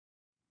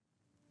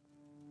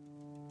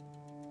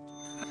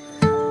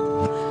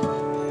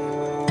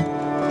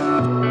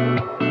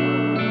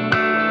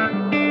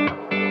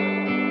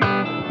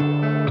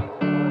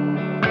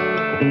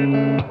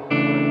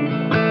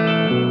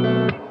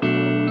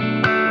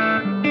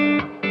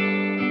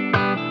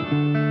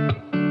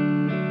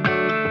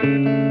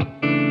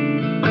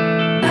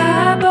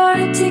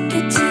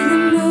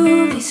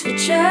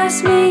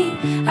just me.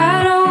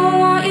 I don't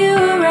want you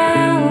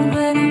around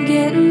when I'm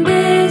getting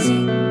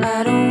busy.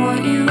 I don't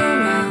want you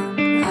around,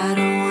 I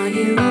don't want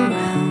you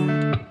around.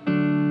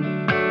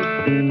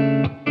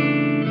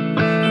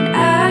 And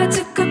I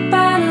took a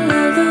bottle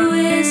of the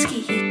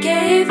whiskey you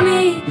gave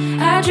me.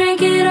 I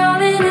drank it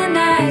all in a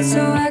night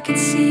so I could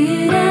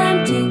see it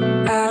empty.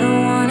 I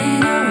don't want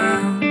it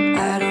around,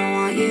 I don't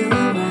want you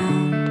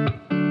around.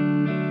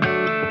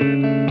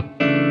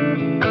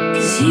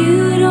 'Cause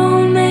you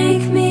don't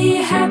make me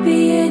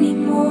happy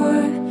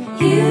anymore.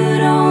 You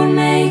don't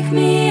make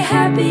me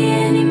happy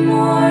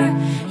anymore.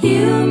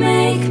 You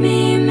make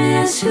me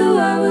miss who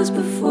I was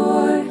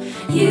before.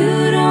 You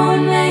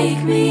don't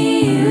make me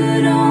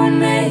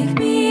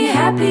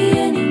happy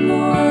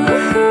anymore.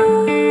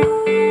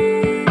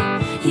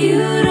 You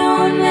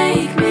don't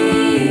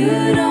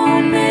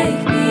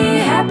make me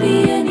happy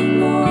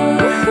anymore.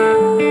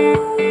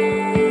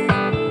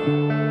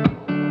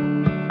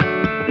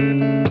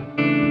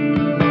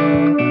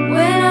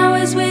 When I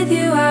was with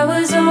you, I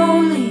was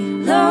only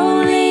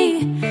lonely.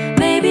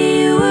 Maybe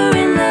you were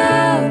in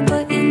love,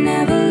 but you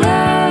never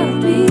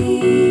loved me.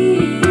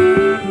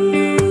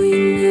 No,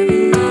 you never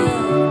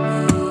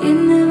loved me. You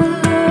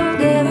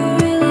never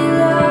really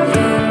loved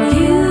me.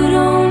 You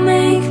don't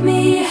make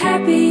me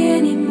happy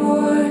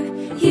anymore.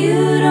 You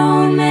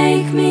don't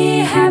make me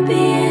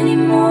happy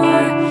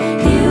anymore.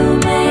 You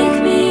make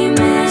me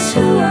miss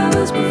who I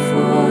was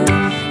before.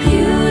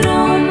 You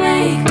don't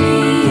make me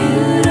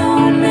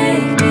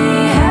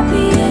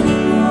happy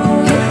anymore.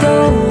 You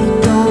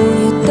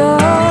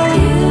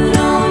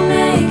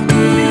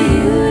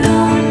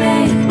don't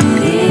make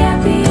me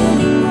happy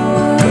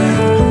anymore.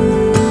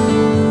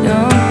 No,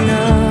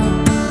 no.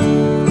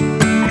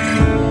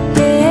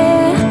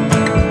 Yeah.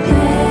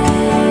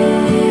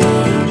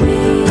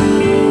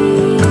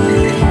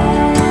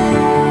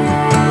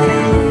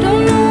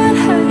 Don't know what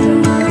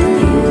happened to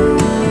you.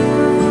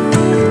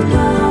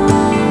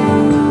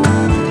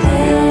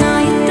 Now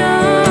you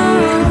don't.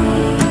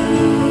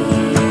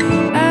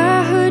 I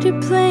heard you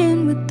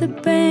playing with the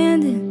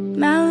band in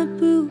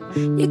Malibu.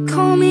 You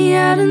call me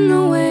out of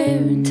nowhere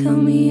and tell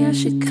me I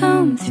should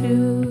come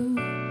through.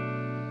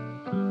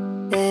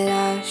 That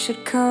I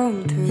should come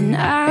through. And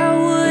I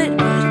would